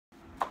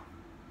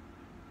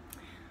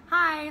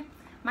Hi,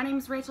 my name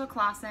is Rachel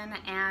Clausen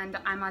and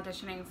I'm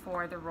auditioning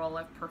for the role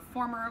of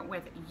performer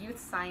with Youth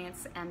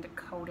Science and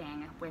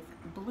Coding with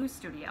Blue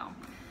Studio.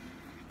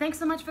 Thanks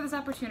so much for this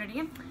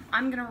opportunity.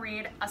 I'm going to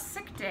read A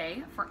Sick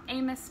Day for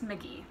Amos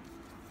McGee.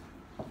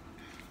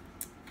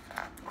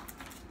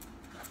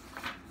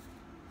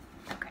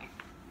 Okay.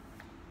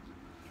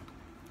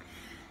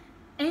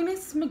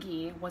 Amos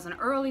McGee was an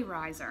early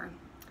riser.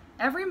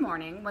 Every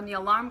morning, when the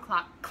alarm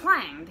clock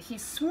clanged, he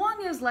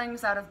swung his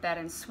legs out of bed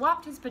and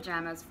swapped his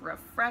pajamas for a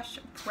fresh,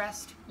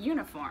 pressed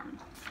uniform.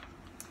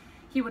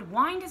 He would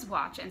wind his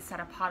watch and set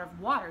a pot of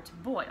water to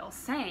boil,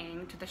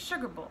 saying to the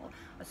sugar bowl,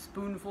 "A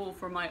spoonful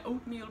for my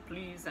oatmeal,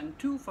 please, and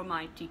 2 for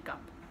my teacup."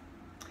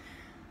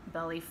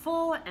 Belly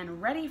full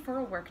and ready for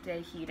a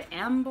workday, he'd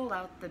amble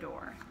out the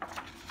door.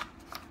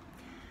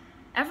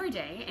 Every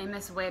day,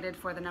 Amos waited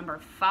for the number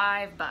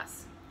 5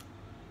 bus.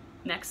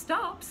 "Next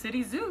stop,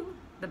 City Zoo,"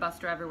 the bus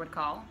driver would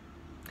call.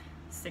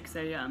 6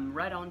 a.m.,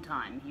 right on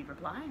time, he'd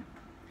reply.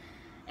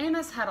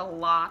 Amos had a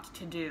lot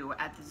to do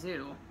at the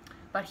zoo,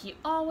 but he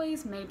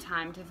always made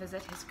time to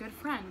visit his good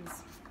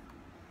friends.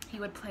 He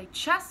would play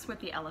chess with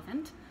the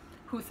elephant,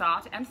 who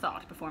thought and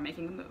thought before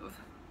making a move.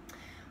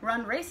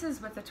 Run races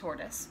with the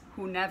tortoise,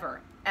 who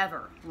never,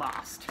 ever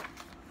lost.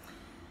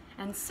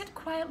 And sit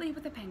quietly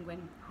with the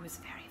penguin, who was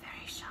very,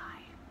 very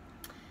shy.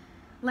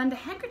 Lend a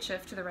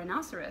handkerchief to the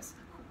rhinoceros,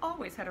 who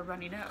always had a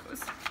runny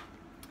nose.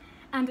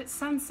 And at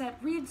sunset,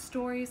 read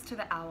stories to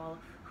the owl,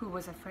 who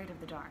was afraid of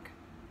the dark.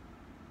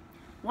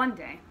 One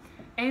day,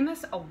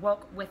 Amos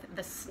awoke with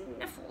the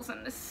sniffles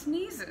and the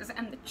sneezes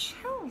and the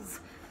chills.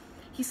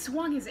 He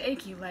swung his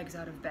achy legs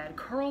out of bed,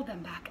 curled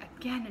them back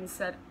again, and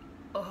said,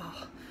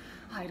 "Oh,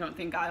 I don't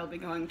think I'll be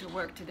going to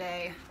work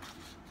today."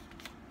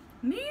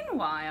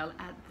 Meanwhile,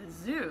 at the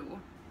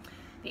zoo,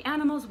 the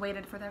animals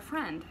waited for their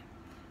friend.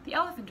 The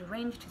elephant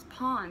arranged his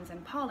pawns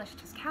and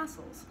polished his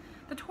castles.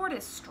 The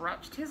tortoise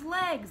stretched his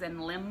legs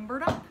and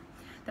limbered up.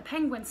 The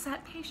penguin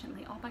sat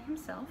patiently all by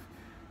himself.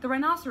 The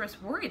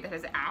rhinoceros worried that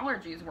his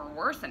allergies were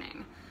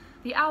worsening.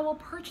 The owl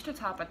perched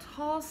atop a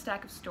tall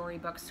stack of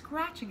storybooks,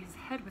 scratching his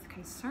head with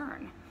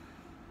concern.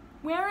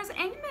 "Where is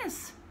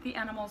Amos?" the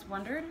animals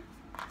wondered.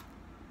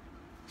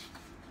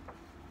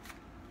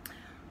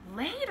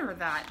 Later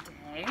that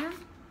day,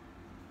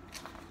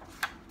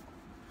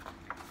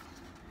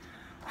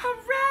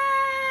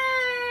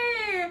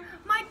 "Hooray!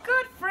 My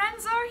good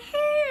friends are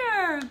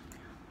here!"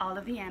 All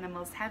of the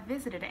animals have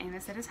visited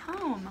Amos at his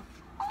home.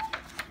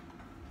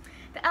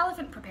 The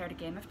elephant prepared a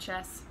game of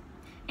chess.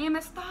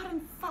 Amos thought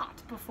and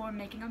thought before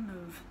making a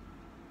move.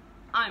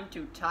 "I'm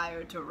too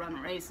tired to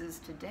run races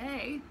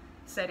today,"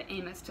 said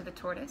Amos to the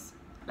tortoise.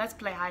 "Let's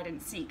play hide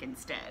and seek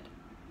instead."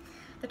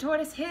 The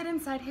tortoise hid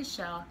inside his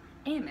shell.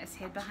 Amos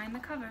hid behind the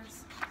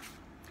covers.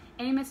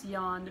 Amos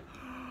yawned.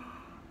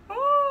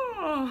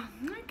 "Oh,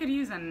 I could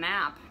use a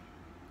nap."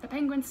 The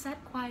penguin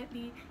sat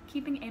quietly,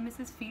 keeping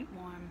Amos's feet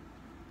warm.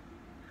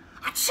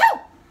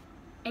 Achoo!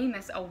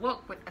 Amos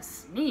awoke with a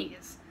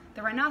sneeze.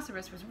 The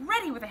rhinoceros was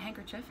ready with a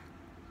handkerchief.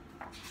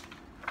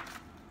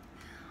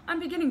 "I'm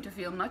beginning to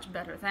feel much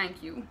better,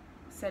 thank you,"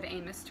 said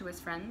Amos to his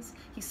friends.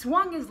 He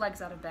swung his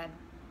legs out of bed.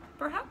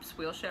 "Perhaps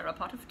we'll share a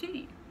pot of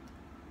tea."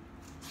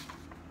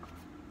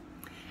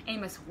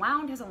 Amos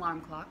wound his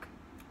alarm clock.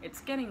 "It's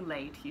getting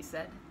late," he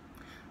said.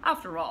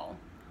 "After all,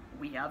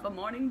 we have a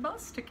morning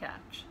bus to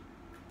catch."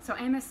 So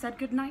Amos said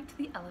goodnight to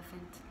the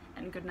elephant,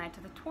 and goodnight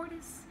to the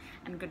tortoise,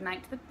 and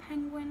goodnight to the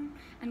penguin,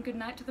 and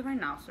goodnight to the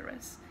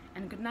rhinoceros,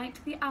 and goodnight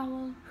to the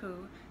owl,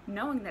 who,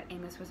 knowing that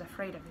Amos was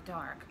afraid of the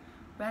dark,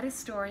 read his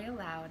story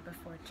aloud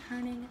before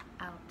turning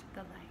out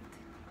the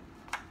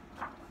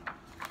light.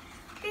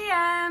 The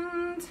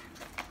end!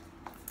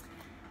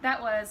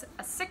 That was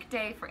A Sick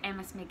Day for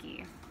Amos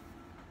McGee.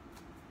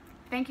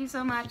 Thank you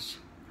so much.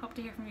 Hope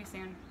to hear from you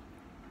soon.